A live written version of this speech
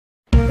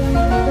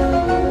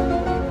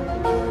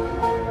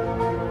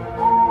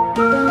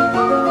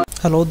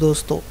Hello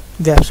दोस्तों,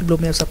 webs blog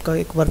में सबका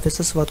एक बार फिर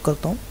से स्वागत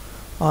करता हूँ।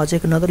 आज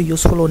एक अनदर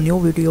यूज़फुल और न्यू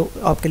वीडियो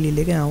आपके लिए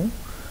लेके आया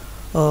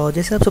हूँ।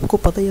 जैसे आप सबको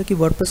पता ही है कि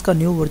वर्डप्रेस का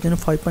न्यू वर्जन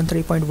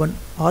 5.3.1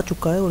 आ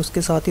चुका है और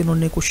उसके साथ ही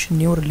उन्होंने कुछ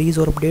न्यू रिलीज़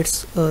और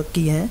अपडेट्स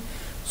किए हैं।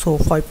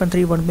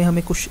 5.3.1 में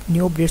हमें कुछ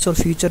न्यू अपडेट्स और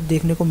फीचर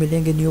देखने को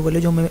मिलेंगे, न्यू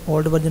वाले जो हमें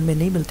ओल्ड वर्जन में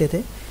नहीं मिलते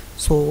थे।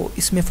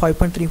 इसमें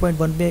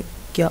 5.3.1 में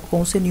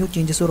कौन से न्यू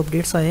चेंजेस और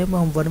अपडेट्स आए हैं, वो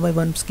हम वन बाय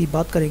वन की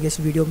बात करेंगे इस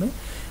वीडियो में।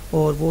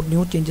 और वो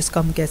न्यू चेंजेस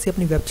का हम कैसे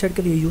अपनी वेबसाइट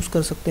के लिए यूज़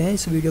कर सकते हैं,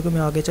 इस वीडियो को मैं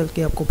आगे चल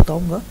के आपको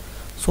बताऊंगा।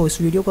 इस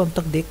वीडियो को हम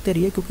तक देखते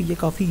रहिए, क्योंकि ये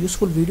काफ़ी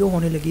यूज़फुल वीडियो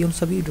होने लगी है उन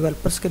सभी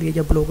डेवलपर्स के लिए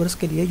या ब्लॉगर्स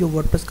के लिए जो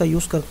वर्डप्रेस का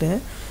यूज़ करते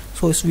हैं।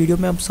 इस वीडियो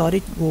में हम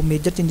सारे वो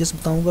मेजर चेंजेस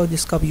बताऊँगा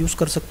जिसका आप यूज़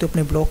कर सकते हो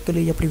अपने ब्लॉग के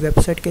लिए या अपनी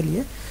वेबसाइट के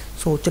लिए।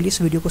 चलिए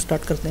इस वीडियो को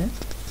स्टार्ट करते हैं।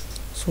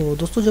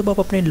 दोस्तों, जब आप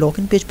अपने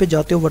लॉगिन पेज पे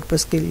जाते हो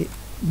वर्डप्रेस के लिए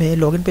में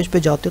लॉगिन पेज पे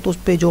जाते हो तो उस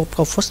पर जो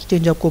आपका फर्स्ट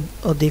चेंज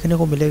आपको देखने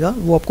को मिलेगा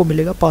वो आपको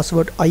मिलेगा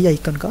पासवर्ड आई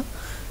आइकन का।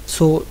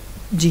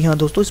 जी हाँ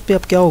दोस्तों, इस पर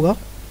आप क्या होगा,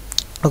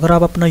 अगर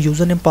आप अपना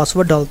यूज़र नेम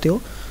पासवर्ड डालते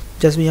हो,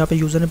 जैसे मैं यहाँ पे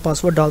यूज़र नेम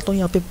पासवर्ड डालता हूँ,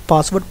 यहाँ पे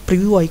पासवर्ड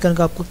प्रीव्यू आइकन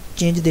का आपको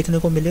चेंज देखने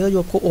को मिलेगा जो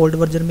आपको ओल्ड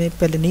वर्जन में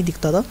पहले नहीं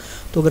दिखता था।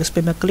 तो अगर इस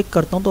पर मैं क्लिक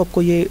करता हूँ तो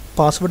आपको ये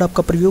पासवर्ड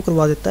आपका प्रीव्यू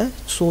करवा देता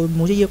है।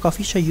 मुझे ये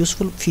काफ़ी अच्छा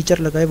यूज़फुल फीचर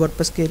लगा है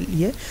वर्डप्रेस के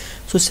लिए।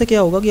 इससे क्या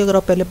होगा कि अगर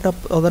आप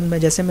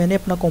पहले मैंने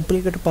अपना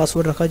कॉम्प्लिकेटेड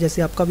पासवर्ड रखा है,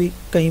 जैसे आपका भी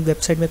कहीं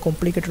वेबसाइट में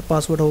कॉम्प्लिकेटेड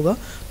पासवर्ड होगा,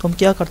 तो हम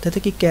क्या करते थे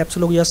कि कैप्स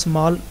लॉक या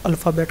स्मॉल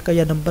अल्फ़ाबेट का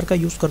या नंबर का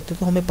यूज़ करते,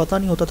 तो हमें पता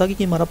नहीं होता था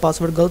कि हमारा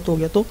पासवर्ड गलत हो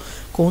गया, तो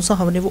कौन सा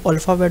हमने वो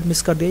अल्फ़ाबेट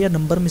मिस कर दिया या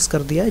नंबर मिस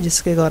कर दिया है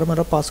जिसके कारण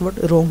हमारा पासवर्ड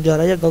रॉन्ग जा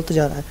रहा है या गलत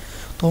जा रहा है।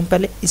 तो हम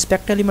पहले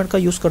इंस्पेक्ट एलिमेंट का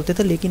यूज़ करते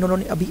थे, लेकिन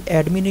उन्होंने अभी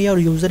एडमिन या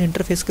यूज़र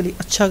इंटरफेस के लिए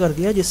अच्छा कर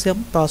दिया जिससे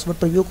हम पासवर्ड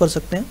प्रीव्यू कर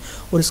सकते हैं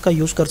और इसका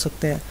यूज़ कर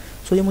सकते हैं।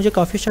 ये मुझे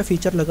काफ़ी अच्छा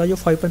फीचर लगा जो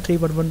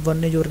 5.3.1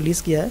 ने जो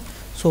रिलीज़ किया है।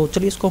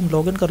 चलिए इसको हम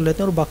लॉगिन कर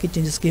लेते हैं और बाकी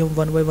चेंजेस की हम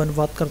वन बाय वन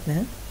बात करते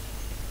हैं।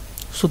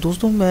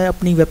 दोस्तों, मैं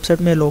अपनी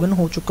वेबसाइट में लॉगिन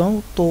हो चुका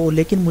हूँ, तो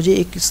लेकिन मुझे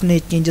एक इसने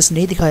चेंजेस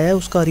नहीं दिखाया है।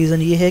 उसका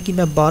रीज़न ये है कि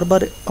मैं बार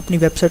बार अपनी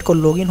वेबसाइट को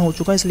लॉगिन हो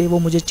चुका है, इसलिए वो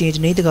मुझे चेंज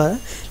नहीं दिखा रहा है।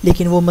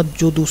 लेकिन वो मैं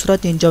जो दूसरा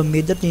चेंज है,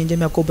 मेजर चेंज है,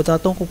 मैं आपको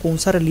बताता हूँ कौन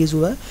सा रिलीज़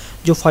हुआ है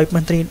जो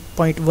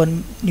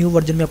 5.3.1 न्यू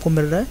वर्जन में आपको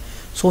मिल रहा है।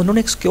 उन्होंने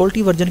एक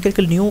सिक्योरिटी वर्जन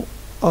के न्यू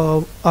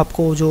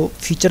आपको जो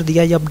फीचर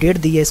दिया या अपडेट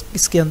दी है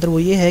इसके अंदर, वो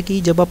ये है कि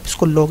जब आप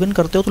इसको लॉगिन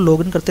करते हो तो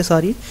लॉगिन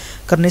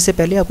करने से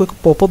पहले आपको एक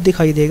पॉपअप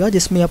दिखाई देगा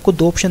जिसमें आपको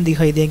दो ऑप्शन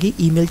दिखाई देंगी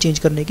ईमेल चेंज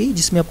करने की,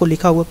 जिसमें आपको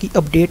लिखा होगा कि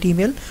अपडेट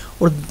ईमेल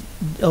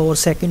और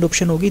सेकंड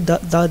ऑप्शन होगी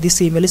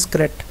दिस ईमेल इज़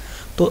करेक्ट।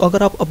 तो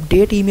अगर आप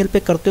अपडेट ईमेल पे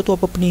करते हो तो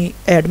आप अपनी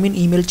एडमिन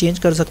ईमेल चेंज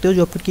कर सकते हो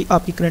जो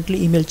आपकी करंटली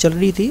ईमेल चल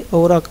रही थी।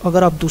 और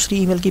अगर आप दूसरी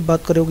ईमेल की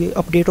बात करोगे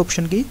अपडेट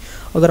ऑप्शन की,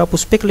 अगर आप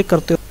उस पर क्लिक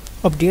करते हो,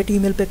 अपडेट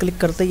ईमेल पे क्लिक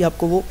करते ही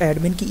आपको वो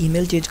एडमिन की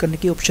ईमेल चेंज करने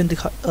की ऑप्शन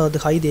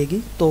दिखाई देगी।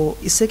 तो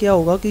इससे क्या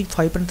होगा कि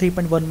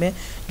 5.3.1 में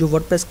जो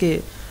वर्डप्रेस के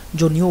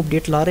जो न्यू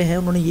अपडेट ला रहे हैं,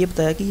 उन्होंने ये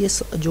बताया कि ये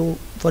जो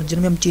वर्जन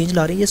में हम चेंज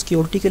ला रहे हैं ये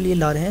सिक्योरिटी के लिए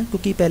ला रहे हैं,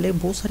 क्योंकि पहले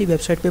बहुत सारी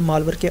वेबसाइट पे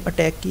मालवेयर के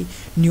अटैक की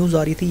न्यूज़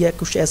आ रही थी या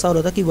कुछ ऐसा हो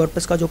रहा था कि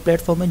वर्डप्रेस का जो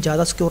प्लेटफॉर्म है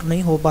ज़्यादा सिक्योर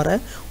नहीं हो पा रहा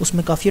है,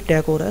 उसमें काफ़ी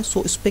अटैक हो रहा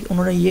है। इस पर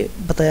उन्होंने ये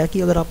बताया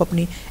कि अगर आप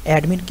अपनी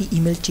एडमिन की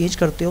ईमेल चेंज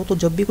करते हो तो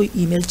जब भी कोई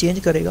ईमेल चेंज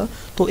करेगा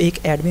तो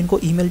एक एडमिन को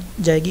ईमेल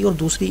जाएगी और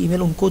दूसरी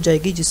ईमेल उनको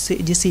जाएगी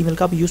जिस ईमेल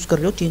का आप यूज़ कर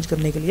रहे हो चेंज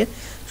करने के लिए।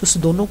 इस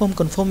दोनों को हम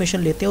कंफर्मेशन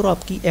लेते हैं और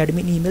आपकी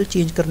एडमिन ईमेल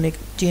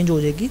चेंज हो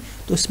जाएगी।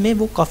 तो इसमें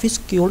वो काफ़ी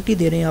सिक्योरिटी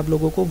दे रहे हैं आप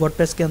लोगों को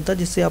वर्डप्रेस के अंदर,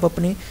 जिससे आप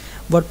अपनी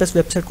वर्डप्रेस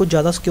वेबसाइट को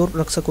ज़्यादा सिक्योर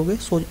रख सकोगे।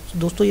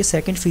 दोस्तों, ये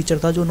सेकंड फीचर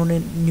था जो उन्होंने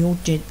न्यू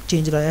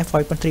चेंज लाया है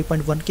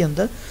 5.3.1 के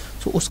अंदर।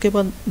 उसके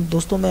बाद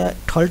दोस्तों मैं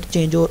थर्ड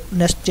चेंज और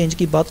नेक्स्ट चेंज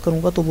की बात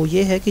करूंगा, तो वो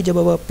ये है कि जब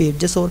आप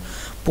पेजेस और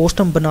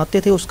पोस्ट हम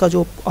बनाते थे उसका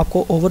जो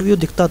आपको ओवरव्यू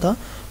दिखता था,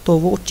 तो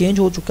वो चेंज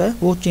हो चुका है।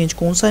 वो चेंज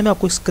कौन सा है मैं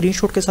आपको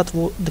स्क्रीनशॉट के साथ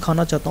वो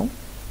दिखाना चाहता हूँ।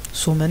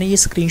 मैंने ये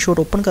स्क्रीनशॉट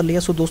ओपन कर लिया।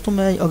 दोस्तों,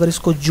 मैं अगर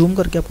इसको जूम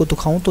करके आपको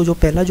दिखाऊं तो जो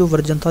पहला जो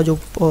वर्जन था जो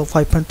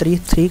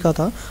 5.3 का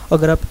था,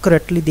 अगर आप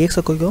करेक्टली देख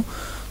सकोगे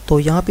तो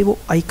यहाँ पे वो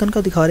आइकन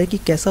का दिखा रहे हैं कि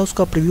कैसा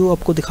उसका प्रीव्यू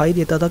आपको दिखाई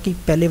देता था कि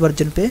पहले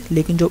वर्जन पे।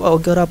 लेकिन जो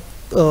अगर आप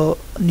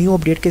न्यू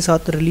अपडेट के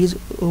साथ रिलीज़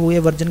हुए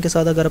वर्जन के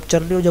साथ अगर आप चल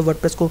रहे हो, जब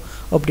वर्डप्रेस को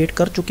अपडेट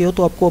कर चुके हो,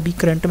 तो आपको अभी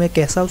करंट में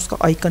कैसा उसका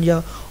आइकन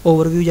या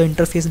ओवरव्यू या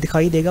इंटरफेस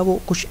दिखाई देगा, वो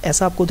कुछ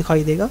ऐसा आपको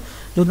दिखाई देगा।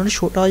 जो उन्होंने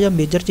छोटा या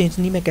मेजर चेंज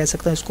नहीं मैं कह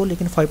सकता इसको,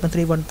 लेकिन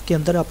 5.3.1 के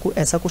अंदर आपको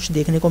ऐसा कुछ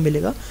देखने को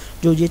मिलेगा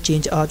जो ये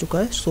चेंज आ चुका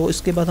है।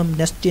 इसके बाद हम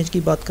नेक्स्ट चेंज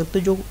की बात करते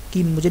हैं जो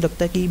कि मुझे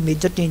लगता है कि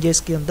मेजर चेंज है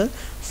इसके अंदर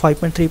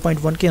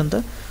 5.3.1 के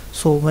अंदर।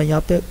 मैं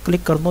यहाँ पे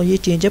क्लिक करता हूँ, ये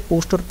चेंज है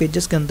पोस्ट और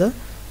पेजेस के अंदर।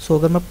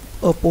 अगर मैं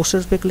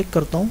पोस्टर्स पे क्लिक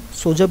करता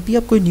हूँ, जब भी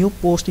आप कोई न्यू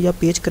पोस्ट या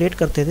पेज क्रिएट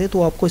करते थे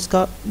तो आपको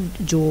इसका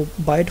जो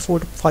बाय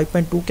डिफ़ॉल्ट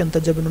 5.2 के अंदर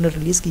जब इन्होंने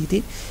रिलीज़ की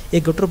थी,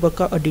 एक गटरबर्ग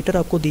का एडिटर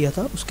आपको दिया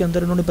था। उसके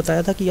अंदर इन्होंने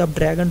बताया था कि आप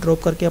ड्रैग एंड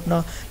ड्रॉप करके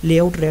अपना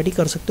लेआउट रेडी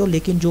कर सकते हो,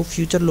 लेकिन जो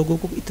फ्यूचर लोगों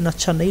को इतना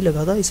अच्छा नहीं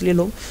लगा था, इसलिए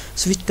लोग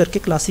स्विच करके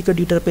क्लासिक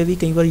एडिटर पर भी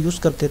कई बार यूज़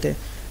करते थे।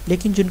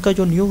 लेकिन जिनका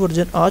जो न्यू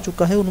वर्जन आ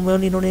चुका है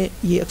इन्होंने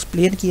ये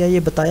एक्सप्लेन किया, ये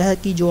बताया है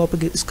कि जो आप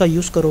इसका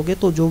यूज़ करोगे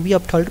तो जो भी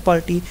आप थर्ड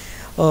पार्टी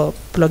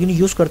प्लगइन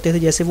यूज़ करते थे,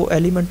 जैसे वो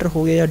एलिमेंटर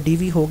हो गया या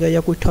डीवी हो गया या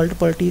कोई third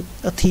party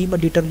theme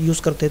editor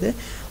use करते थे,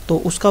 तो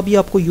उसका भी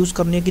आपको यूज़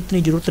करने की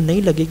इतनी ज़रूरत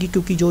नहीं लगेगी,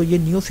 क्योंकि जो ये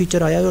न्यू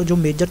फीचर आया और जो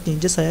मेजर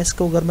चेंजेस आया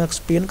इसको अगर मैं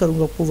एक्सप्लेन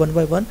करूँगा आपको वन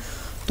बाय वन,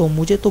 तो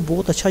मुझे तो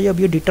बहुत अच्छा ये अब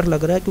ये एडिटर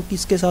लग रहा है, क्योंकि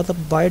इसके साथ आप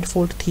बाय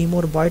डिफ़ॉल्ट थीम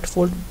और बाय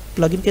डिफ़ॉल्ट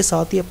प्लगइन के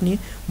साथ ही अपनी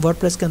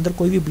वर्डप्रेस के अंदर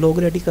कोई भी ब्लॉग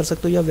रेडी कर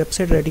सकते हो या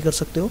वेबसाइट रेडी कर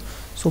सकते हो।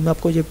 सो मैं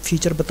आपको ये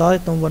फीचर बता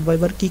देता हूँ वन बाय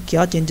वन कि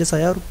क्या चेंजेस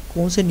आया और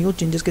कौन से न्यू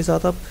चेंजेस के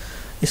साथ आप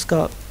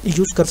इसका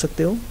यूज़ कर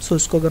सकते हो। सो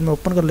इसको अगर मैं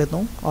ओपन कर लेता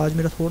हूँ, आज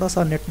मेरा थोड़ा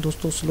सा नेट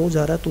दोस्तों स्लो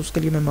जा रहा है, तो उसके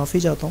लिए मैं माफ़ी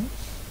चाहता हूँ।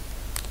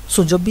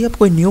 सो जब भी आप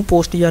कोई न्यू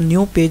पोस्ट या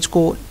न्यू पेज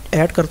को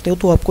ऐड करते हो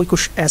तो आपको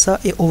कुछ ऐसा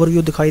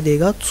ओवरव्यू दिखाई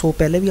देगा। सो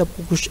पहले भी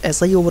आपको कुछ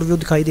ऐसा ही ओवरव्यू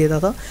दिखाई देता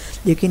था,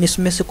 लेकिन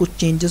इसमें से कुछ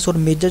चेंजेस और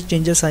मेजर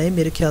चेंजेस आए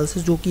मेरे ख्याल से,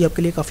 जो कि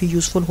आपके लिए काफ़ी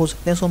यूज़फुल हो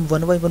सकते हैं। सो हम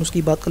वन बाय वन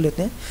उसकी बात कर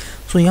लेते हैं।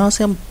 सो यहाँ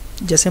से हम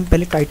जैसे हम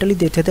पहले टाइटल ही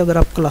देते थे, अगर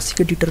आप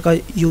क्लासिक एडिटर का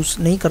यूज़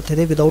नहीं करते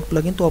थे विदाउट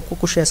प्लगइन, तो आपको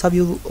कुछ ऐसा भी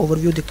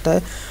ओवरव्यू दिखता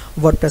है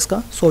वर्डप्रेस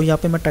का। सो यहाँ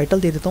पे मैं टाइटल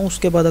दे देता हूँ,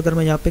 उसके बाद अगर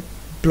मैं यहाँ पे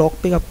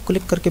ब्लॉग पे आपको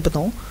क्लिक करके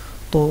बताऊँ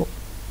तो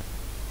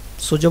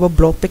जब आप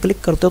ब्लॉग पे क्लिक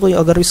करते हो तो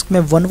अगर इसमें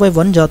वन बाय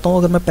वन जाता हूँ,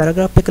 अगर मैं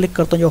पैराग्राफ पे क्लिक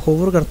करता हूँ या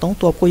होवर करता हूँ,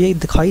 तो आपको ये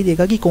दिखाई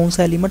देगा कि कौन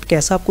सा एलिमेंट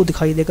कैसा आपको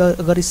दिखाई देगा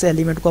अगर इस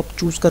एलिमेंट को आप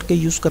चूज़ करके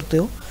यूज़ करते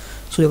हो।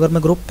 सो अगर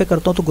मैं ग्रुप पे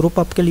करता हूँ तो ग्रुप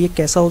आपके लिए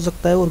कैसा हो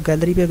सकता है, और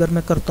गैलरी पे अगर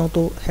मैं करता हूँ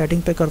तो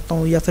हेडिंग पे करता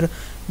हूँ, या फिर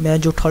मैं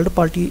जो थर्ड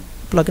पार्टी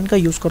प्लगइन का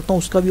यूज़ करता हूँ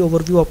उसका भी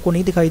ओवरव्यू आपको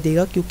नहीं दिखाई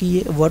देगा, क्योंकि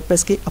ये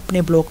वर्डप्रेस के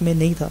अपने ब्लॉग में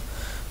नहीं था।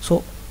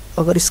 सो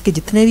अगर इसके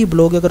जितने भी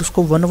ब्लॉग अगर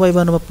उसको वन बाय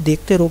वन आप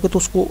देखते रहोगे तो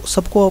उसको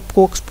सबको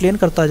आपको एक्सप्लेन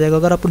करता जाएगा।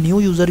 अगर आप न्यू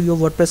यूज़र भी हो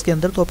वर्डप्रेस के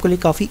अंदर तो आपके लिए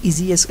काफ़ी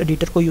इजी है इस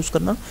एडिटर को यूज़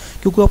करना,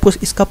 क्योंकि आपको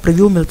इसका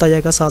प्रीव्यू मिलता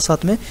जाएगा साथ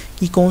साथ में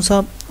कि कौन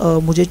सा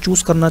मुझे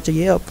चूज़ करना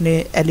चाहिए अपने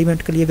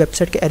एलिमेंट के लिए,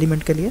 वेबसाइट के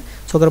एलिमेंट के लिए।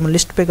 सो अगर मैं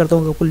लिस्ट पे करता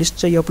हूँ, आपको लिस्ट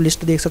चाहिए आप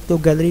लिस्ट देख सकते हो,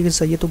 गैलरी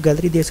चाहिए तो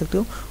गैलरी देख सकते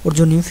हो। और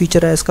जो न्यू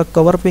फीचर है इसका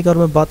कवर पे अगर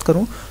मैं बात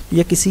करूँ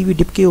या किसी भी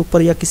डिप के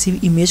ऊपर या किसी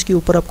भी इमेज के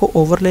ऊपर आपको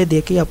ओवरले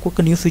दे के आपको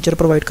एक न्यू फीचर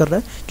प्रोवाइड कर रहा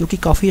है, जो कि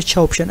काफ़ी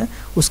अच्छा ऑप्शन है।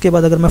 उसके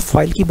बाद अगर मैं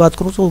फाइल की बात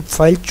करूँ तो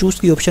फाइल चूज़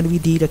की ऑप्शन भी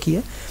दी रखी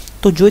है।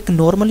 तो जो एक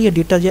नॉर्मली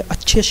एडिटर या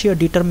अच्छे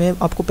एडिटर में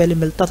आपको पहले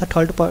मिलता था,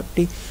 थर्ड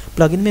पार्टी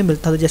प्लगइन में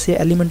मिलता था, जैसे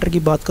एलिमेंटर की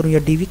बात करूं या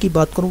डीवी की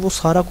बात करूं, वो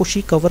सारा कुछ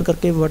ही कवर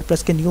करके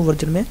वर्डप्रेस के न्यू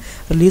वर्जन में,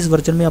 रिलीज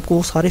वर्जन में आपको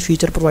वो सारे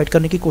फीचर प्रोवाइड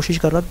करने की कोशिश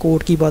कर रहा है।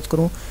 कोड की बात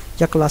करूं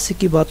या क्लासिक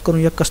की बात करूं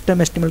या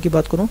कस्टम एचटीएमएल की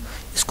बात करूं,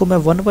 इसको मैं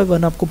वन बाय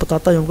वन आपको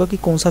बताता जाऊँगा कि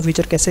कौन सा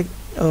फीचर कैसे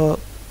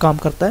काम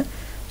करता है।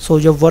 सो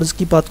जब वर्ड्स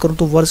की बात करूँ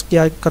तो वर्ड्स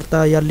क्या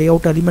करता है, या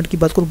लेआउट एलिमेंट की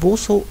बात करूँ,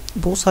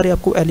 बहुत सारे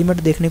आपको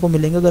एलिमेंट देखने को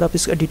मिलेंगे अगर आप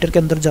इस एडिटर के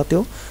अंदर जाते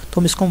हो। तो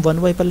हम इसको वन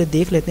बाय पहले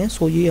देख लेते हैं।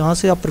 सो ये यहाँ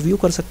से आप रिव्यू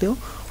कर सकते हो,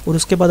 और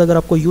उसके बाद अगर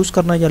आपको यूज़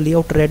करना है या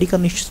लेआउट रेडी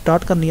करनी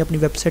स्टार्ट करनी है अपनी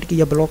वेबसाइट की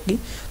या ब्लॉग की,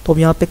 तो आप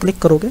यहाँ पे क्लिक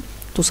करोगे।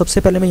 तो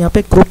सबसे पहले मैं यहाँ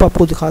पे ग्रुप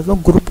आपको दिखा देता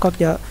हूँ ग्रुप का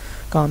क्या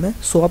काम है।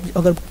 सो आप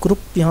अगर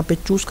ग्रुप यहाँ पे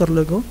चूज़ कर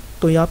लोगे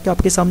तो यहाँ पे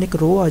आपके सामने एक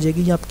रो आ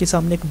जाएगी या आपके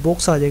सामने एक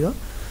बॉक्स आ जाएगा।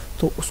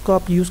 तो उसको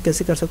आप यूज़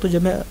कैसे कर सकते हो,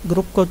 जब मैं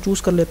ग्रुप को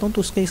चूज़ कर लेता हूँ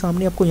तो उसके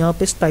सामने आपको यहाँ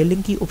पे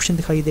स्टाइलिंग की ऑप्शन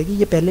दिखाई देगी।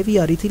 ये पहले भी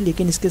आ रही थी,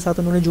 लेकिन इसके साथ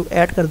उन्होंने जो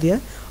ऐड कर दिया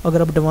है,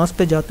 अगर आप एडवांस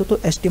पे जाते हो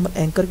तो HTML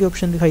एंकर की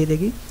ऑप्शन दिखाई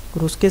देगी,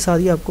 और उसके साथ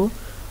ही आपको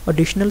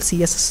एडिशनल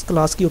CSS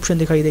क्लास की ऑप्शन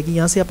दिखाई देगी।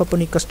 यहाँ से आप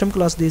अपनी कस्टम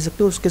क्लास दे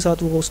सकते हो, उसके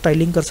साथ वो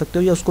स्टाइलिंग कर सकते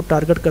हो या उसको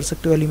टारगेट कर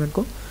सकते हो एलिमेंट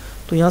को।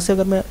 तो यहाँ से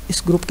अगर मैं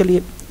इस ग्रुप के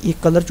लिए ये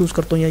कलर चूज़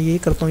करता हूँ या ये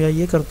करता हूँ या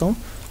ये करता हूँ,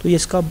 तो ये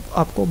इसका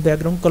आपको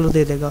बैकग्राउंड कलर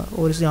दे देगा,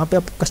 और इस यहाँ पे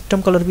आप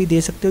कस्टम कलर भी दे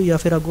सकते हो, या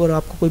फिर अगर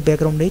आपको कोई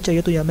बैकग्राउंड नहीं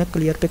चाहिए तो यहाँ मैं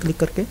क्लियर पे क्लिक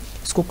करके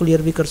इसको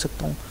क्लियर भी कर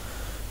सकता हूँ।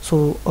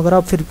 सो अगर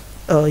आप फिर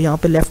यहाँ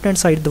पे लेफ्ट हैंड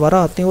साइड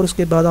दोबारा आते हैं और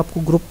उसके बाद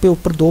आपको ग्रुप पे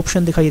ऊपर दो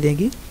ऑप्शन दिखाई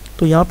देंगी।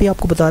 तो यहाँ पे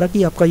आपको बता रहा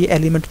कि आपका ये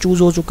एलिमेंट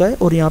चूज़ हो चुका है,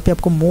 और यहाँ पे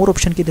आपको मोर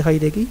ऑप्शन की दिखाई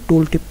देगी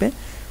टूल टिप पे।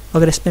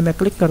 अगर इस पर मैं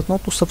क्लिक करता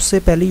हूँ तो सबसे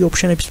पहली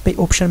ऑप्शन इस पर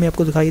ऑप्शन में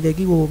आपको दिखाई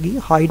देगी, वो होगी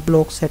हाइड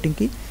ब्लॉक सेटिंग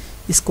की।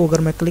 इसको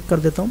अगर मैं क्लिक कर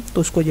देता हूँ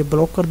तो इसको ये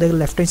ब्लॉक कर देगा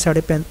लेफ्ट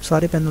हैंड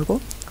सारे पैनल को।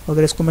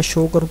 अगर इसको मैं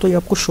शो करूँ तो ये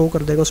आपको शो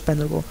कर देगा उस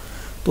पैनल को।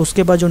 तो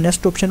उसके बाद जो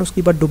नेक्स्ट ऑप्शन है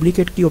उसके बाद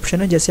डुप्लीकेट की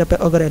ऑप्शन है। जैसे आप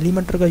अगर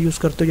एलिमेंटर का यूज़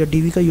करते हो या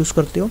डीवी का यूज़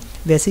करते हो,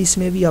 वैसे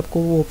इसमें भी आपको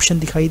वो ऑप्शन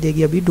दिखाई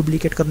देगी अभी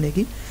डुप्लीकेट करने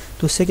की।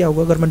 तो इससे क्या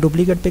होगा, अगर मैं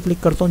डुप्लीकेट पे क्लिक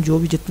करता हूँ, जो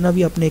भी जितना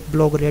भी आपने एक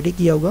ब्लॉग रेडी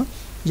किया होगा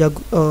या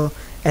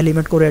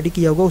एलिमेंट को रेडी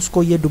किया होगा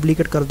उसको ये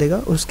डुप्लीकेट कर देगा।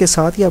 और उसके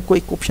साथ ही आपको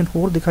एक ऑप्शन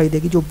और दिखाई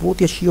देगी जो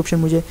बहुत ही अच्छी ऑप्शन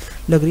मुझे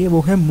लग रही है,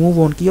 वो है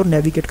मूव ऑन की और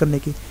नेविगेट करने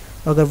की।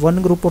 अगर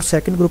वन ग्रुप और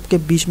सेकंड ग्रुप के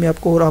बीच में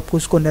आपको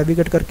इसको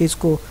नेविगेट करके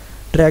इसको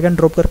ड्रैग एंड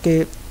ड्रॉप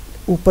करके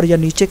ऊपर या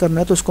नीचे करना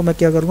है, तो इसको मैं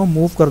क्या करूँगा,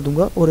 मूव कर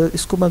दूंगा। और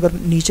इसको मैं अगर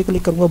नीचे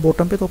क्लिक करूँगा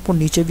बॉटम पे तो आपको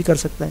नीचे भी कर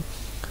सकता है।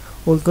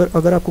 और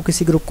अगर आपको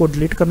किसी ग्रुप को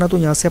डिलीट करना तो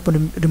यहाँ से आप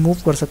रिमूव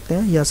कर सकते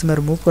हैं। यहाँ से मैं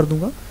रिमूव कर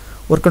दूंगा।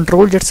 और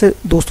कंट्रोल जेड से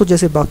दोस्तों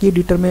जैसे बाकी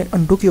एडिटर में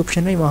अंडो की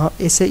ऑप्शन है, वहाँ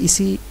ऐसे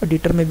इसी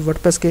एडिटर में भी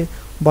वर्डप्रेस के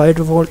बाय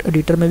डिफॉल्ट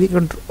एडिटर में भी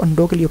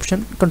अंडो के लिए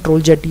ऑप्शन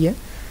कंट्रोल जेड ही है।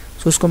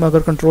 सो इसको मैं अगर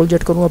कंट्रोल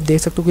जेड करूँ आप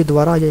देख सकते हो कि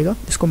दोबारा आ जाएगा।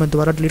 इसको मैं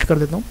दोबारा डिलीट कर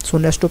देता हूँ। सो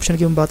नेक्स्ट ऑप्शन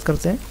की हम बात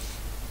करते हैं।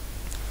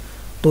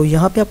 तो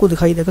यहाँ पे आपको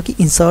दिखाई देगा कि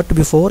इंसर्ट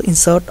बिफोर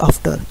इंसर्ट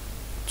आफ्टर।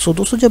 सो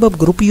दोस्तों जब आप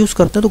ग्रुप यूज़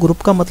करते हैं तो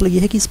ग्रुप का मतलब ये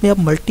है कि इसमें आप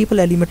मल्टीपल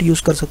एलिमेंट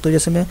यूज़ कर सकते हो।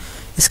 जैसे मैं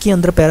इसके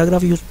अंदर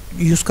पैराग्राफ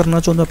यूज़ करना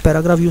चाहूँ तो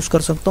पैराग्राफ यूज़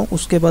कर सकता हूँ।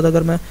 उसके बाद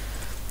अगर मैं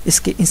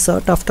इसके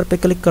इंसर्ट आफ्टर पे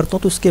क्लिक करता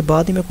हूँ तो इसके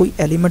बाद ही मैं कोई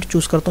एलिमेंट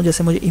चूज़ करता हूँ।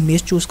 जैसे मुझे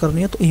इमेज चूज़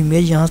करनी है तो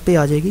इमेज यहाँ पे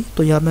आ जाएगी।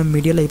 तो यहाँ मैं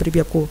मीडिया लाइब्रेरी भी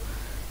आपको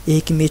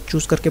एक इमेज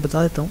चूज़ करके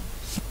बता देता हूँ।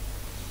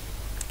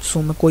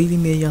 सो मैं कोई भी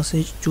इमेज यहाँ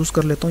से चूज़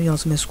कर लेता हूँ, यहाँ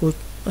से मैं इसको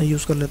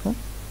यूज़ कर लेता हूँ।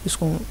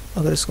 इसको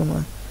अगर इसको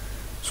मैं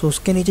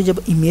उसके नीचे जब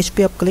इमेज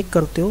पे आप क्लिक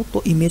करते हो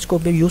तो इमेज को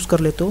आप यूज़ कर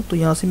लेते हो तो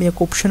यहाँ से मैं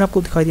एक ऑप्शन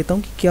आपको दिखाई देता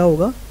हूँ कि क्या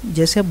होगा।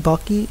 जैसे अब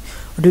बाकी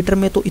एडिटर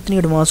में तो इतनी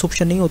एडवांस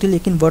ऑप्शन नहीं होती,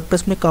 लेकिन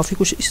वर्डप्रेस में काफ़ी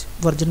कुछ इस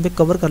वर्जन पे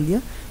कवर कर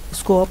लिया।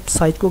 इसको आप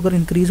साइज को अगर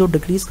इंक्रीज़ और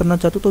डिक्रीज़ करना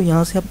चाहते हो तो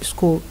यहाँ से आप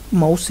इसको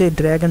माउस से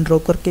ड्रैग एंड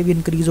ड्रॉप करके भी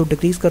इंक्रीज़ और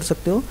डिक्रीज़ कर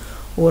सकते हो।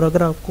 और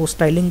अगर आपको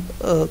स्टाइलिंग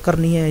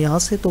करनी है यहाँ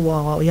से तो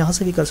वह यहाँ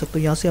से भी कर सकते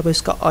हो। यहाँ से आप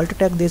इसका अल्ट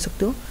टैग दे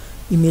सकते हो।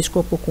 इमेज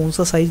को आपको कौन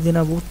सा साइज़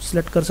देना वो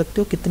सिलेक्ट कर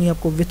सकते हो, कितनी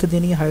आपको विड्थ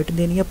देनी है, हाइट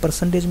देनी है,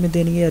 परसेंटेज में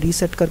देनी है या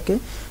रीसेट करके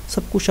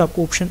सब कुछ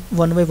आपको ऑप्शन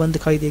 1 बाय 1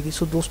 दिखाई देगी।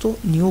 सो दोस्तों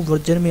न्यू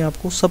वर्जन में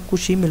आपको सब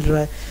कुछ ही मिल रहा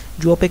है।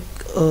 जो आप एक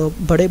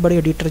बड़े बड़े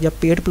एडिटर या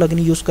पेड प्लगइन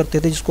यूज़ करते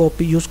थे जिसको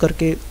आप यूज़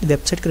करके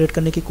वेबसाइट क्रिएट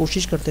करने की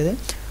कोशिश करते थे,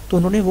 तो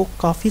उन्होंने वो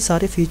काफ़ी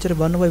सारे फीचर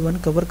 1 बाय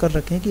 1 कवर कर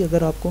रखे हैं कि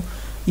अगर आपको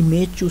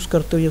इमेज चूज़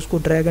करते हो या उसको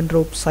ड्रैग एंड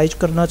ड्रॉप साइज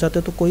करना चाहते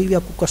हो तो कोई भी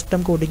आपको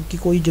कस्टम कोडिंग की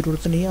कोई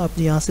ज़रूरत नहीं है। आप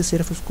यहाँ से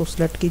सिर्फ उसको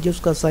सेलेक्ट कीजिए,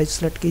 उसका साइज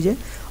सेलेक्ट कीजिए,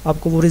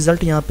 आपको वो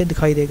रिज़ल्ट यहाँ पे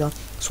दिखाई देगा।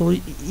 सो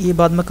ये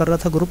बात मैं कर रहा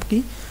था ग्रुप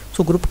की।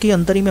 सो ग्रुप के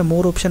अंदर ही मैं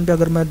मोर ऑप्शन पे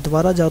अगर मैं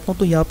दोबारा जाता हूँ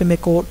तो यहाँ पे मैं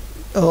को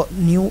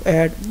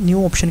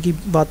न्यू ऑप्शन की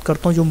बात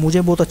करता हूँ। जो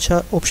मुझे बहुत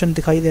अच्छा ऑप्शन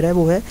दिखाई दे रहा है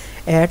वो है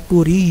ऐड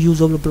टू री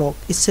यूजेबल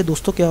ब्लॉक। इससे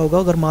दोस्तों क्या होगा,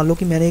 अगर मान लो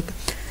कि मैंने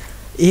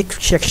एक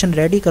सेक्शन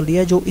रेडी कर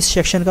लिया है जो इस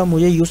सेक्शन का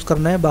मुझे यूज़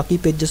करना है बाकी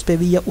पेजेस पे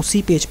भी या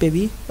उसी पेज पे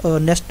भी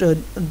नेक्स्ट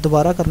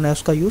दोबारा करना है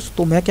उसका यूज़,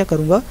 तो मैं क्या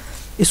करूँगा,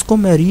 इसको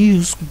मैं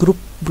रीयूज़ ग्रुप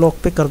ब्लॉक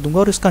पे कर दूंगा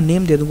और इसका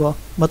नेम दे दूंगा।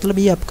 मतलब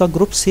ये आपका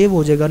ग्रुप सेव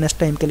हो जाएगा नेक्स्ट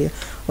टाइम के लिए।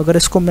 अगर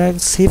इसको मैं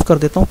सेव कर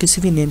देता हूँ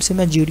किसी भी नेम से,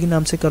 मैं जीडी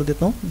नाम से कर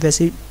देता हूँ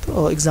वैसे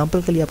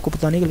एग्जाम्पल के लिए आपको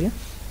बताने के लिए,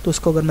 तो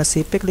इसको अगर मैं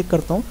सेव पे क्लिक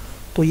करता हूँ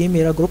तो ये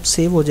मेरा ग्रुप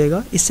सेव हो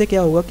जाएगा। इससे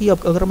क्या होगा कि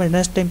अब अगर मैं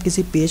नेक्स्ट टाइम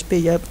किसी पेज पे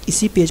या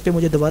इसी पेज पे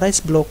मुझे दोबारा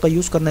इस ब्लॉक का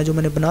यूज़ करना है जो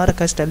मैंने बना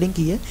रखा है, स्टाइलिंग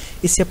की है,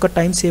 इससे आपका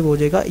टाइम सेव हो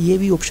जाएगा। ये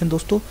भी ऑप्शन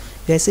दोस्तों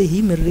वैसे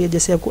ही मिल रही है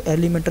जैसे आपको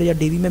एलिमेंटर या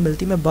डीवी में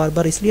मिलती है। मैं बार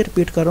बार इसलिए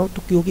रिपीट कर रहा हूँ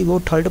तो क्योंकि वो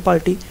थर्ड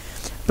पार्टी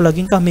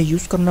प्लगइन का हमें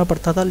यूज़ करना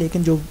पड़ता था,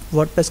 लेकिन जो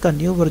वर्डप्रेस का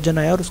न्यू वर्जन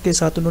आया और उसके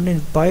साथ उन्होंने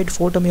बाय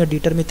डिफ़ॉल्ट हमें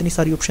एडिटर में इतनी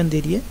सारी ऑप्शन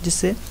दे दी है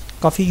जिससे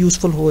काफ़ी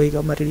यूज़फुल होएगा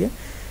हमारे लिए।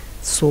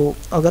 सो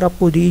अगर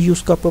आपको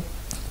रीयूज़ का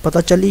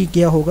पता चल ही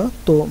गया होगा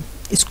तो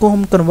इसको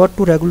हम कन्वर्ट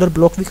टू रेगुलर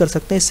ब्लॉक भी कर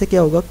सकते हैं। इससे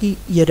क्या होगा कि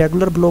ये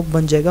रेगुलर ब्लॉक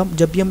बन जाएगा।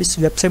 जब भी हम इस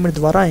वेबसाइट में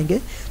दोबारा आएंगे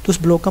तो इस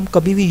ब्लॉक हम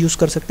कभी भी यूज़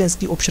कर सकते हैं।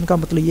 इसकी ऑप्शन का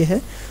मतलब ये है।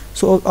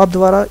 सो आप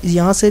दोबारा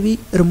यहाँ से भी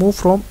रिमूव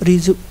फ्रॉम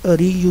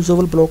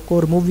रीयूजेबल ब्लॉक को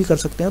रिमूव भी कर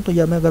सकते हैं। तो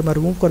या मैं अगर मैं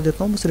रिमूव कर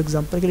देता हूँ, सिर्फ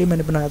एग्जाम्पल के लिए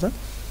मैंने बनाया था,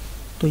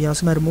 तो यहाँ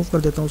से मैं रिमूव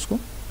कर देता हूँ उसको।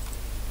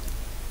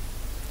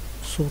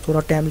 सो थोड़ा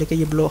टाइम लेके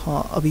ये ब्लॉक,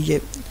 हाँ अभी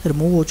ये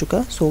रिमूव हो चुका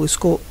है। सो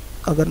इसको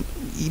अगर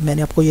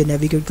मैंने आपको ये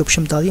नेविगेट की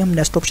ऑप्शन बता दी, हम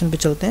नेक्स्ट ऑप्शन पे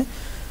चलते हैं।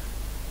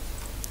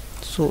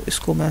 सो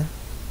इसको मैं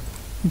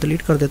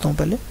डिलीट कर देता हूँ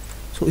पहले।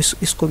 सो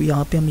इसको भी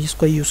यहाँ पे हम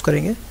इसको यूज़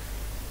करेंगे।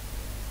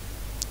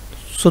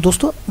 सो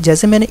दोस्तों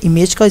जैसे मैंने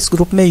इमेज का इस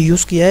ग्रुप में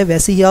यूज़ किया है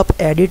वैसे ही आप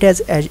एडिट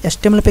एज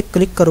HTML पे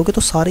क्लिक करोगे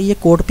तो सारे ये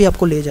कोड पे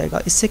आपको ले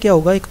जाएगा। इससे क्या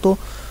होगा, एक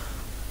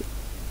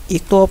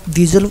तो आप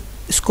विजुअल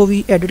इसको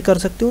भी एडिट कर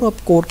सकते हो और आप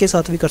कोड के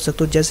साथ भी कर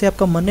सकते हो। जैसे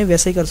आपका मन है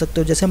वैसे ही कर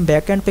सकते हो। जैसे हम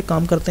बैक एंड पे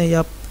काम करते हैं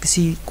या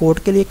किसी कोड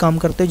के लिए काम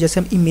करते हो, जैसे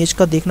हम इमेज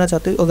का देखना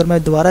चाहते हो, अगर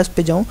मैं दोबारा इस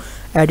पे जाऊँ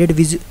एडिट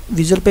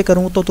विजुअल पे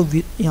करूँ तो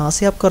यहाँ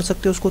से आप कर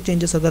सकते हो उसको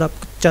चेंजेस। अगर आप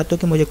चाहते हो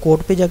कि मुझे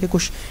कोड पे जाके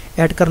कुछ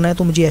ऐड करना है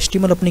तो मुझे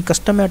HTML अपनी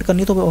कस्टम ऐड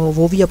करनी है तो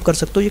वो भी आप कर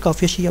सकते हो। ये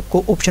काफ़ी अच्छी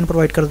आपको ऑप्शन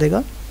प्रोवाइड कर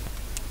देगा।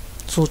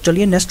 सो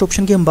चलिए नेक्स्ट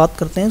ऑप्शन की हम बात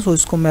करते हैं। सो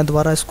इसको मैं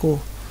दोबारा इसको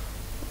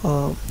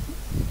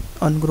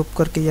अनग्रुप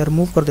करके या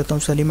रिमूव कर देता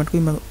हूँ, उस एलिमेंट को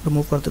ही मैं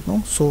रिमूव कर देता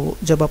हूँ। सो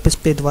जब आप इस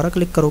पर दोबारा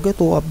क्लिक करोगे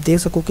तो आप देख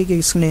सकोगे कि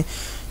इसने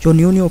जो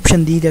न्यू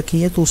ऑप्शन दी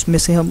रखी है तो उसमें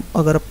से हम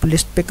अगर आप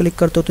लिस्ट पे क्लिक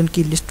करते हो तो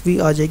इनकी लिस्ट भी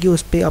आ जाएगी।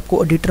 उस पर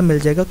आपको एडिटर मिल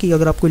जाएगा कि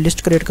अगर आप कोई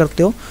लिस्ट क्रिएट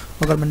करते हो,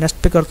 अगर मैं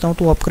नेक्स्ट पे करता हूँ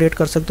तो आप क्रिएट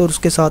कर सकते हो। और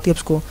उसके साथ ही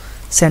उसको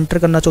सेंटर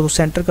करना चाहो तो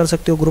सेंटर कर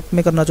सकते हो, ग्रुप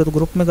में करना चाहो तो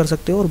ग्रुप में कर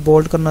सकते हो, और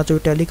बोल्ड करना चाहो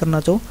टैली करना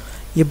चाहो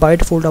ये बाय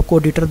डिफ़ॉल्ट आपको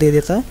एडिटर दे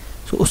देता है।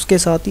 सो उसके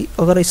साथ ही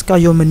अगर इसका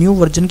जो मैं न्यू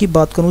वर्जन की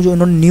बात करूँ, जो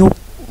इन्होंने न्यू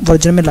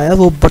वर्जन में लाया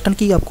वो बटन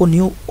की आपको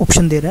न्यू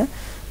ऑप्शन दे रहा है।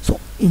 सो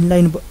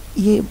इनलाइन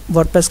ये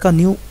वर्डप्रेस का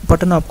न्यू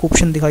बटन आपको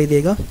ऑप्शन दिखाई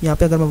देगा। यहाँ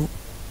पे अगर मैं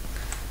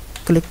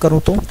क्लिक करूँ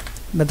तो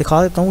मैं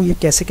दिखा देता हूँ ये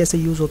कैसे कैसे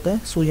यूज़ होता है।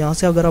 सो यहाँ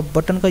से अगर आप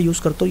बटन का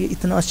यूज़ करते हो, ये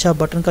इतना अच्छा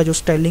बटन का जो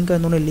स्टाइलिंग का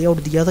इन्होंने लेआउट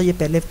दिया था ये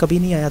पहले कभी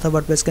नहीं आया था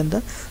वर्डप्रेस के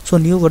अंदर। सो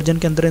न्यू वर्जन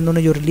के अंदर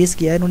इन्होंने जो रिलीज़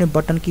किया है, इन्होंने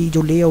बटन की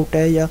जो लेआउट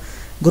है या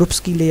ग्रुप्स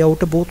की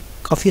लेआउट है बहुत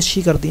काफ़ी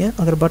अच्छी कर दी है।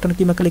 अगर बटन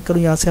की मैं क्लिक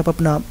करूँ, यहाँ से आप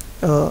अपना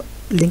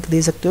लिंक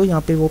दे सकते हो,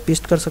 यहाँ पे वो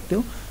पेस्ट कर सकते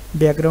हो।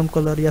 बैकग्राउंड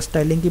कलर या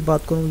स्टाइलिंग की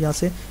बात करूँ, यहाँ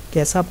से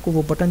कैसा आपको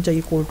वो बटन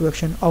चाहिए, कॉल टू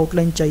एक्शन,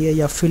 आउटलाइन चाहिए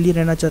या फिल ही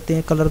रहना चाहते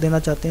हैं, कलर देना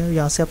चाहते हैं,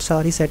 यहाँ से आप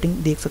सारी सेटिंग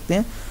देख सकते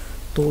हैं।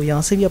 तो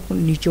यहाँ से भी आपको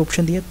नीचे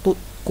ऑप्शन दिए। तो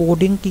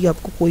कोडिंग की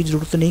आपको कोई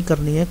ज़रूरत नहीं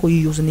करनी है, कोई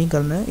यूज़ नहीं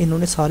करना है।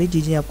 इन्होंने सारी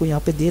चीज़ें आपको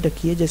यहाँ पे दे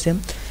रखी है जैसे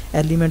हम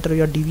एलिमेंटर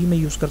या डीवी में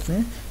यूज़ करते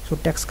हैं। सो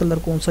टेक्स्ट कलर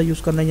कौन सा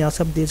यूज़ करना है यहाँ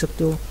से आप दे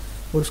सकते हो,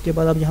 और उसके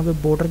बाद आप यहाँ पे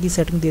बॉर्डर की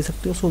सेटिंग दे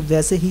सकते हो। सो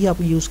वैसे ही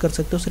आप यूज़ कर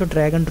सकते हो, सिर्फ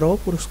ड्रैग एंड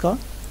ड्रॉप और उसका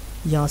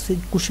यहाँ से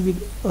कुछ भी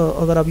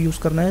अगर आप यूज़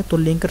करना है तो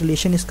लिंक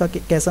रिलेशन इसका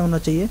कैसा होना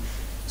चाहिए।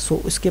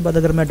 सो इसके बाद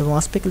अगर मैं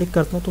एडवांस पे क्लिक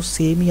करता हूँ तो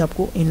सेम ही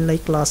आपको इनलाइन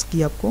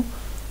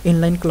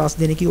क्लास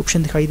देने की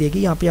ऑप्शन दिखाई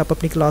देगी। यहाँ पे आप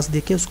अपनी क्लास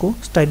देके उसको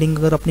स्टाइलिंग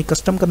अगर अपनी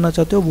कस्टम करना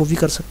चाहते हो वो भी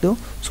कर सकते हो।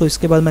 सो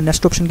इसके बाद मैं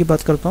नेक्स्ट ऑप्शन की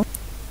बात करता हूँ।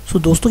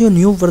 सो दोस्तों जो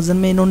न्यू वर्जन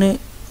में इन्होंने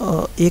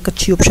एक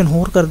अच्छी ऑप्शन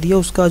और कर दिया,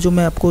 उसका जो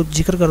मैं आपको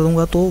जिक्र कर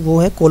दूंगा तो वो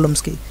है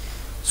कॉलम्स की।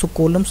 सो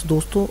कॉलम्स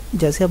दोस्तों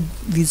जैसे आप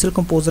विजुअल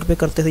कंपोजर पे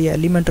करते थे या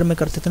एलिमेंटर में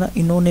करते थे ना,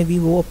 इन्होंने भी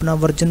वो अपना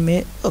वर्जन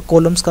में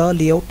कॉलम्स का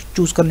लेआउट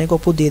चूज़ करने को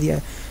आपको दे दिया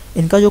है।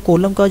 इनका जो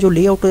कॉलम का जो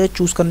लेआउट है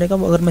चूज़ करने का,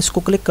 अगर मैं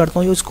इसको क्लिक करता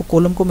हूँ, जो इसको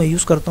कॉलम को मैं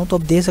यूज़ करता हूँ, तो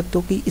आप देख सकते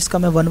हो कि इसका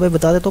मैं वन बाय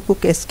बता देता हूँ आपको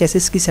कैसे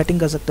इसकी सेटिंग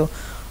कर सकते हो।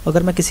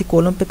 अगर मैं किसी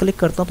कॉलम पे क्लिक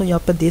करता हूँ तो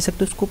यहाँ पे दे सकते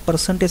हो इसको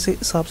परसेंटेज के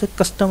हिसाब से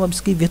कस्टम आप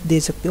इसकी विड्थ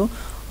दे सकते हो।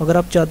 अगर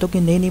आप चाहते हो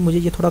कि नहीं मुझे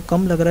ये थोड़ा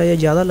कम लग रहा है या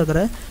ज़्यादा लग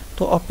रहा है,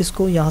 तो आप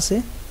इसको यहाँ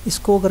से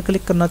अगर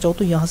क्लिक करना चाहो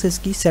तो यहाँ से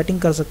इसकी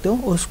सेटिंग कर सकते हो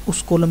और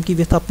उस कॉलम की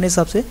विड्थ अपने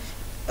हिसाब से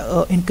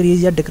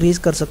इंक्रीज़ या डिक्रीज़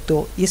कर सकते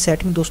हो। ये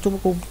सेटिंग दोस्तों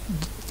को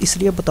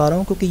इसलिए बता रहा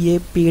हूँ क्योंकि ये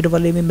पेड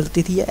वाले में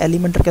मिलती थी या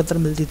एलिमेंटर के अंदर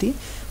मिलती थी।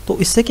 तो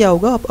इससे क्या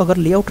होगा, आप अगर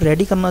लेआउट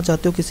रेडी करना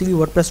चाहते हो किसी भी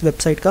वर्डप्रेस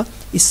वेबसाइट का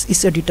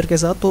इस एडिटर के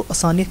साथ, तो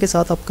आसानी के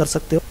साथ आप कर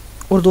सकते हो।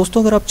 और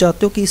दोस्तों अगर आप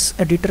चाहते हो कि इस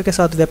एडिटर के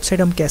साथ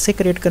वेबसाइट हम कैसे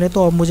क्रिएट करें,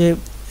 तो आप मुझे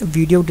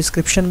वीडियो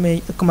डिस्क्रिप्शन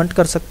में कमेंट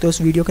कर सकते हो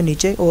इस वीडियो के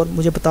नीचे, और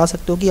मुझे बता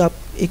सकते हो कि आप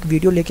एक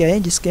वीडियो लेके आए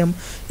जिसके हम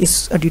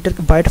इस एडिटर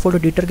बाय डिफ़ॉल्ट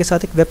एडिटर के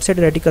साथ एक वेबसाइट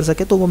रेडी कर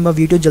सके। तो वो मैं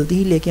वीडियो जल्दी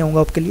ही लेके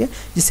आऊँगा आपके लिए,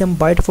 जिससे हम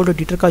बाय डिफ़ॉल्ट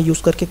एडिटर का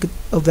यूज़ करके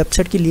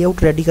वेबसाइट की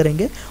लेआउट रेडी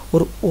करेंगे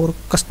और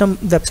कस्टम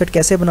वेबसाइट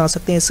कैसे बना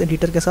सकते हैं इस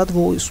एडिटर के साथ,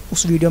 वो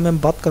उस वीडियो में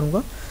मैं बात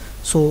करूँगा।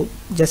 सो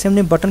जैसे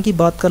हमने बटन की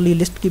बात कर ली,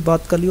 लिस्ट की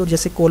बात कर ली, और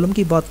जैसे कॉलम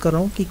की बात कर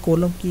रहा हूँ कि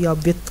कॉलम की आप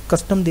विड्थ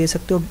कस्टम दे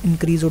सकते हो,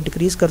 इंक्रीज़ और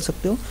डिक्रीज़ कर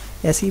सकते हो।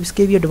 ऐसे ही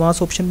इसके भी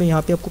एडवांस ऑप्शन में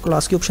यहाँ पे आपको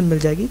क्लास की ऑप्शन मिल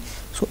जाएगी।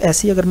 सो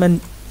ऐसे ही अगर मैं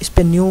इस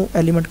पर न्यू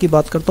एलिमेंट की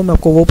बात करता हूँ, मैं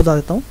आपको वो बता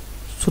देता हूँ।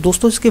 सो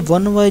दोस्तों इसके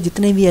वन बाय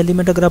जितने भी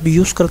एलिमेंट अगर आप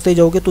यूज़ करते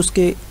जाओगे तो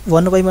उसके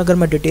वन बाय में अगर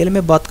मैं डिटेल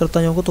में बात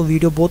करता जाऊँगा तो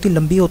वीडियो बहुत ही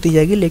लंबी होती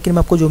जाएगी। लेकिन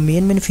मैं आपको जो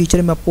मेन फीचर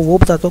है मैं आपको वो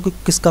बताता हूँ कि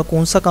किसका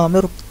कौन सा काम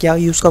है और क्या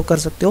यूज़ कर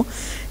सकते हो।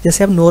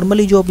 जैसे आप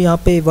नॉर्मली जो आप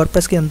यहाँ पे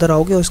वर्डप्रेस के अंदर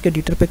आओगे और इसके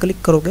एडिटर पे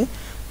क्लिक करोगे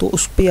तो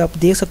उस पर आप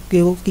देख सकते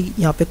हो कि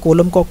यहाँ पे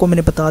कॉलम को आपको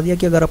मैंने बता दिया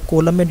कि अगर आप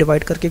कॉलम में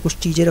डिवाइड करके कुछ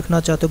चीज़ें रखना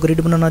चाहते हो,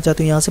 ग्रिड बनाना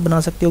चाहते हो, यहाँ से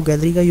बना सकते हो,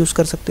 गैलरी का यूज़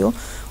कर सकते हो।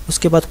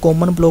 उसके बाद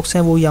कॉमन ब्लॉक्स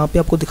हैं वो यहाँ पे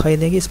आपको दिखाई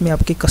देंगे। इसमें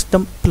आपके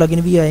कस्टम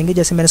प्लगइन भी आएंगे,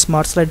 जैसे मैंने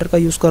स्मार्ट स्लाइडर का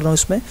यूज़ कर रहा हूँ।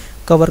 इसमें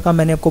कवर का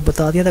मैंने आपको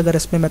बता दिया था। अगर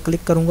इसमें मैं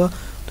क्लिक करूँगा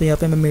तो यहाँ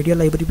पर मैं मीडिया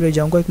लाइब्रेरी पर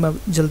जाऊँगा, एक मैं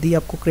जल्दी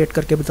आपको क्रिएट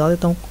करके बता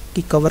देता हूँ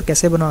कि कवर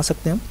कैसे बना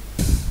सकते हैं।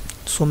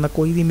 सो मैं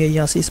कोई भी मेरे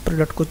यहाँ से इस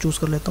प्रोडक्ट को चूज़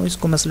कर लेता हूँ,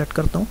 इसको मैं सेलेक्ट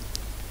करता हूँ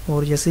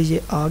और जैसे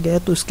ये आ गया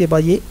तो इसके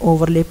बाद ये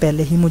ओवरले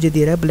पहले ही मुझे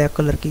दे रहा है ब्लैक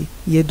कलर की।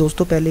 ये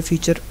दोस्तों पहले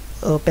फीचर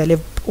पहले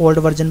ओल्ड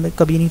वर्जन में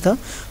कभी नहीं था।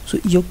 सो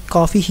ये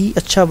काफ़ी ही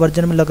अच्छा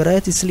वर्जन में लग रहा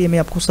है, इसलिए मैं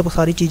आपको सब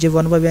सारी चीज़ें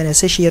वन बाय वन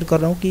ऐसे शेयर कर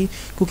रहा हूँ कि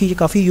क्योंकि ये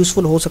काफ़ी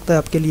यूज़फुल हो सकता है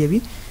आपके लिए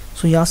भी।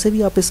 सो यहाँ से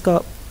भी आप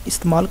इसका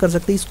इस्तेमाल कर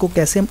सकते हैं। इसको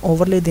कैसे हम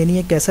ओवरले देनी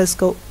है, कैसा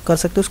इसको कर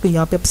सकते हो, उसको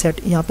यहाँ पे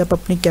आप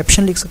अपनी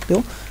कैप्शन लिख सकते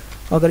हो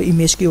अगर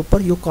इमेज के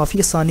ऊपर। ये काफ़ी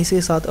आसानी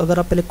से साथ, अगर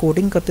आप पहले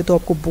कोडिंग करते तो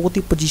आपको बहुत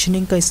ही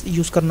पोजीशनिंग का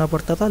यूज़ करना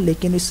पड़ता था,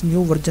 लेकिन इस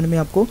न्यू वर्जन में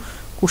आपको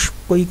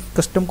कोई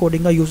कस्टम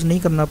कोडिंग का यूज़ नहीं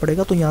करना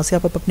पड़ेगा। तो यहाँ से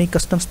आप अपनी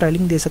कस्टम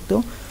स्टाइलिंग दे सकते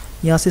हो,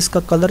 यहाँ से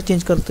इसका कलर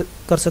चेंज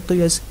कर सकते हो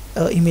या इस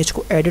इमेज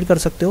को एडिट कर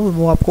सकते हो।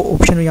 वो आपको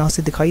ऑप्शन यहाँ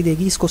से दिखाई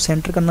देगी। इसको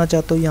सेंटर करना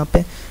चाहते हो यहाँ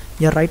पे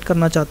या राइट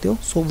करना चाहते हो,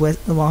 सो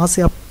वहाँ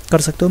से आप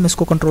कर सकते हो। मैं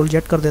इसको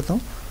Ctrl+Z कर देता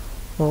हूँ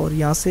और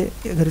यहाँ से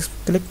अगर इस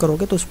क्लिक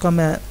करोगे तो उसका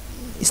मैं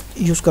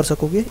यूज़ कर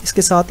सकोगे।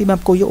 इसके साथ ही मैं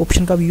आपको ये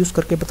ऑप्शन का भी यूज़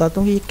करके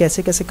बताता हूँ कि ये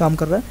कैसे कैसे काम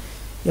कर रहा है।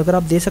 अगर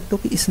आप देख सकते हो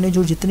कि इसने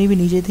जो जितनी भी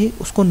नीचे थी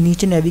उसको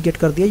नीचे नेविगेट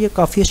कर दिया। ये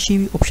काफ़ी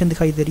अच्छी ऑप्शन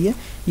दिखाई दे रही है।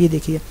 ये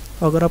देखिए,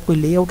 अगर आप कोई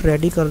लेआउट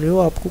रेडी कर रहे हो,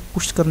 आपको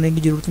कुछ करने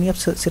की ज़रूरत नहीं, आप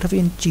सिर्फ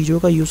इन चीज़ों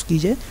का यूज़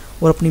कीजिए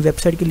और अपनी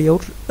वेबसाइट की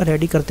लेआउट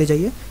रेडी करते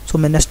जाइए। सो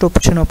मैं नेक्स्ट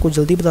ऑप्शन आपको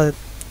जल्दी बता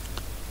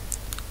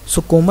देता।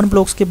 सो कॉमन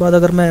ब्लॉक्स के बाद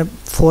अगर मैं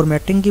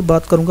फॉर्मेटिंग की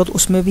बात करूँगा तो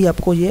उसमें भी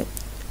आपको ये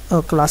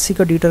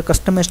क्लासिक एडिटर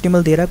कस्टम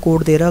एचटीएमएल दे रहा है,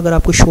 कोड दे रहा है। अगर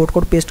आपको शॉर्ट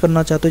कोड पेस्ट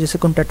करना चाहते हो, जैसे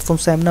कॉन्टैक्ट फॉर्म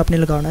सामने आपने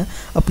लगाना है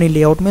अपने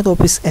लेआउट में, तो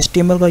आप इस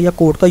एचटीएमएल का या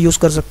कोड का यूज़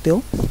कर सकते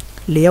हो।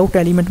 लेआउट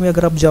एलिमेंट में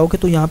अगर आप जाओगे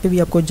तो यहाँ पे भी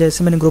आपको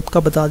जैसे मैंने ग्रुप का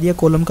बता दिया,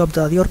 कॉलम का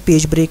बता दिया, और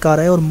पेज ब्रेक आ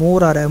रहा है और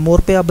मोर आ रहा है।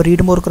 मोर पे आप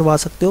रीड मोर करवा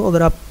सकते हो।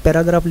 अगर आप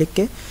पैराग्राफ लिख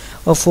के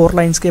और 4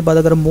 लाइन्स के बाद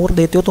अगर मोर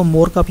देते हो तो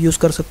मोर का आप यूज़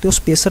कर सकते हो।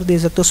 स्पेसर दे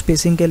सकते हो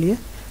स्पेसिंग के लिए,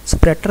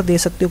 स्प्रेटर दे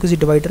सकते हो किसी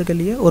डिवाइडर के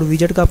लिए, और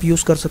विजेट का आप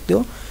यूज़ कर सकते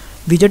हो।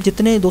 विजेट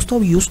जितने दोस्तों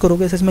आप यूज़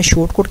करोगे, जैसे मैं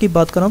शॉर्ट कोड की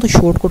बात कर रहा हूँ तो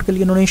शॉर्ट कोड के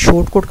लिए इन्होंने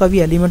शॉर्ट कोड का भी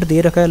एलिमेंट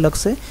दे रखा है अलग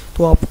से,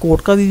 तो आप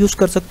कोड का भी यूज़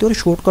कर सकते हो और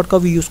शॉर्ट कोड का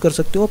भी यूज़ कर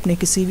सकते हो अपने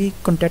किसी भी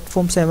कॉन्टैक्ट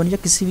फॉर्म 7 या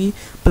किसी भी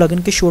प्लगइन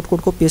के शॉर्ट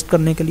कोड को पेस्ट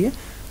करने के लिए।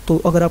 तो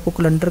अगर आपको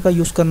कैलेंडर का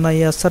यूज़ करना है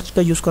या सर्च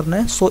का यूज़ करना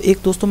है। सो एक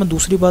दोस्तों मैं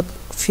दूसरी बात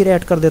फिर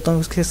ऐड कर देता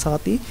हूँ इसके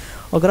साथ ही,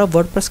 अगर आप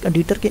वर्डप्रेस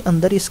एडिटर के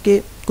अंदर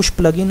इसके कुछ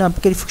प्लगइन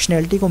आपके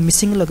फंक्शनैलिटी को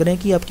मिसिंग लग रहे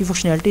हैं कि आपकी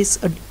फंक्शनैलिटी इस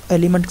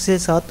एलिमेंट के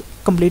साथ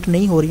कंप्लीट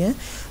नहीं हो रही है,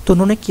 तो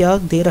उन्होंने क्या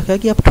दे रखा है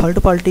कि आप थर्ड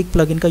पार्टी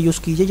प्लगइन का यूज़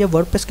कीजिए या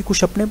वर्डप्रेस के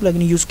कुछ अपने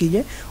प्लगइन यूज़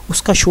कीजिए,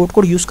 उसका शॉर्ट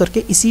कोड यूज़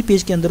करके इसी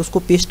पेज के अंदर उसको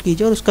पेस्ट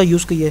कीजिए और उसका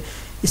यूज़ कीजिए।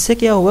 इससे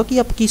क्या होगा कि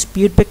आपकी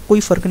स्पीड पे कोई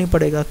फ़र्क नहीं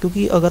पड़ेगा,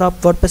 क्योंकि अगर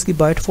आप वर्डप्रेस की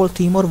बाय डिफ़ॉल्ट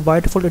थीम और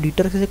बाय डिफ़ॉल्ट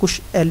एडिटर से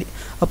कुछ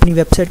अपनी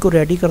वेबसाइट को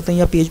रेडी करते हैं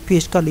या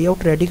पेज का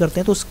लेआउट रेडी करते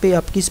हैं, तो उस पर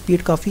आपकी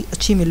स्पीड काफ़ी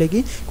अच्छी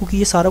मिलेगी, क्योंकि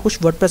ये सारा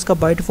कुछ वर्डप्रेस का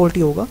बाय डिफ़ॉल्ट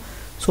ही होगा।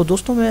 सो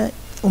दोस्तों, मैं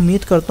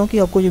उम्मीद करता हूँ कि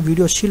आपको ये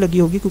वीडियो अच्छी लगी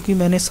होगी, क्योंकि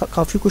मैंने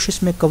काफ़ी कुछ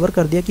इसमें कवर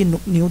कर दिया कि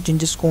न्यू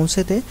चेंजेस कौन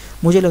से थे।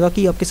 मुझे लगा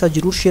कि आपके साथ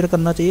ज़रूर शेयर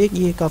करना चाहिए।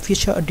 ये काफ़ी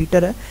अच्छा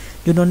एडिटर है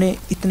जिन्होंने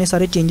इतने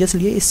सारे चेंजेस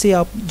लिए। इससे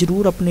आप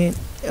ज़रूर अपने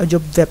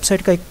जब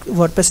वेबसाइट का एक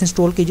वर्डप्रेस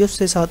इंस्टॉल कीजिए,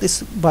 उसके साथ इस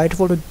बाय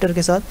डिफ़ॉल्ट एडिटर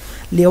के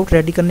साथ लेआउट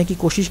रेडी करने की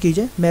कोशिश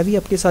कीजिए। मैं भी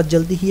आपके साथ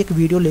जल्दी ही एक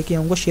वीडियो लेके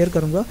आऊँगा, शेयर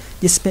करूँगा,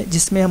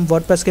 जिसमें हम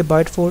वर्डप्रेस के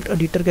बाय डिफ़ॉल्ट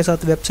एडिटर के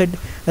साथ वेबसाइट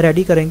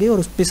रेडी करेंगे, और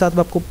उसके साथ मैं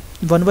आपको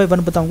 1 बाय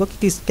 1 बताऊँगा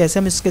कि कैसे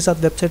हम इसके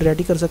साथ वेबसाइट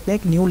रेडी कर सकते हैं,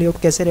 एक न्यू लेआउट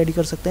कैसे रेडी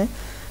कर सकते हैं।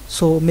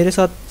 सो मेरे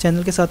साथ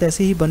चैनल के साथ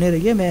ऐसे ही बने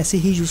रहिए, मैं ऐसे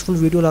ही यूज़फुल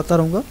वीडियो लाता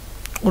रहूँगा।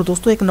 और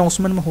दोस्तों, एक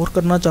अनाउंसमेंट मैं और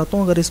करना चाहता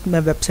हूँ। अगर मैं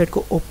वेबसाइट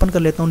को ओपन कर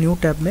लेता हूँ न्यू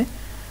टैब में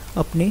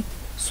अपनी,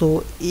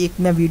 एक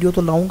मैं वीडियो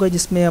तो लाऊंगा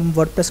जिसमें हम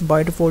वर्डप्रेस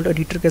बाय डिफ़ॉल्ट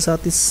एडिटर के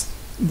साथ इस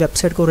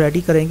वेबसाइट को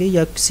रेडी करेंगे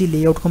या किसी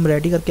लेआउट को हम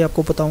रेडी करके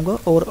आपको बताऊंगा।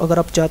 और अगर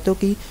आप चाहते हो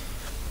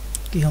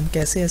कि हम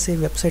कैसे ऐसे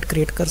वेबसाइट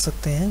क्रिएट कर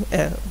सकते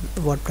हैं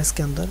वर्डप्रेस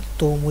के अंदर,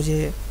 तो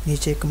मुझे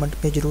नीचे कमेंट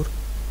में ज़रूर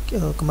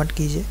कमेंट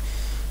कीजिए,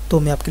 तो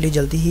मैं आपके लिए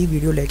जल्दी ही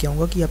वीडियो लेके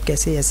आऊँगा कि आप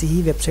कैसे ऐसी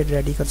ही वेबसाइट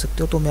रेडी कर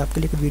सकते हो। तो मैं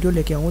आपके लिए एक वीडियो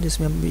लेके आऊँगा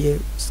जिसमें हम ये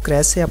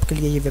स्क्रैच से आपके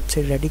लिए ये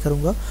वेबसाइट रेडी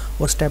करूँगा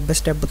और स्टेप बाय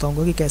स्टेप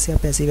बताऊँगा कि कैसे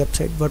आप ऐसी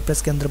वेबसाइट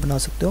वर्डप्रेस के अंदर बना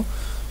सकते हो।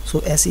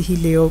 ऐसी ही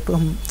लेआउट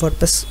हम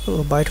वर्डप्रेस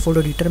बाय डिफ़ॉल्ट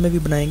एडिटर में भी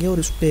बनाएंगे, और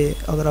उस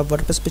पर अगर आप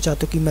वर्डप्रेस पे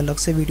चाहते हो कि मैं अलग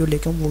से वीडियो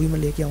लेके आऊँ, वो भी मैं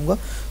लेके आऊँगा।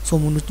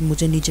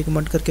 मुझे नीचे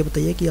कमेंट करके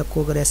बताइए कि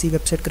आपको अगर ऐसी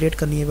वेबसाइट क्रिएट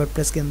करनी है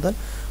वर्डप्रेस के अंदर,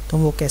 तो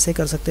हम वो कैसे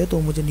कर सकते हैं। तो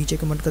मुझे नीचे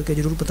कमेंट करके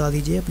ज़रूर बता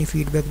दीजिए, अपनी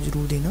फ़ीडबैक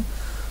ज़रूर देना।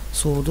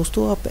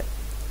 दोस्तों, आप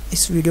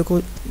इस वीडियो को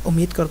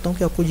उम्मीद करता हूँ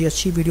कि आपको ये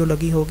अच्छी वीडियो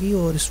लगी होगी,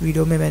 और इस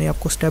वीडियो में मैंने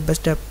आपको स्टेप बाय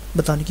स्टेप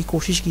बताने की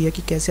कोशिश की है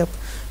कि कैसे आप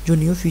जो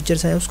न्यू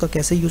फीचर्स हैं उसका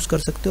कैसे यूज़ कर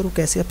सकते हो और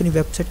कैसे अपनी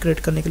वेबसाइट क्रिएट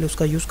करने के लिए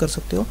उसका यूज़ कर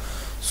सकते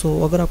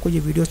हो। अगर आपको ये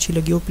वीडियो अच्छी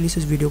लगी हो, प्लीज़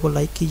इस वीडियो को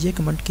लाइक कीजिए,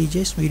 कमेंट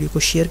कीजिए, इस वीडियो को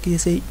शेयर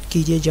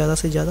कीजिए ज़्यादा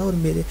से ज़्यादा, और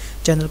मेरे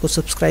चैनल को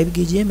सब्सक्राइब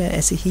कीजिए। मैं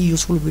ऐसे ही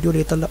यूज़फुल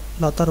वीडियो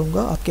लाता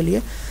रहूँगा आपके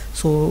लिए।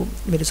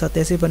 मेरे साथ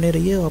ऐसे बने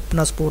रहिए और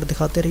अपना सपोर्ट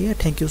दिखाते रहिए।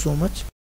 Thank you so much.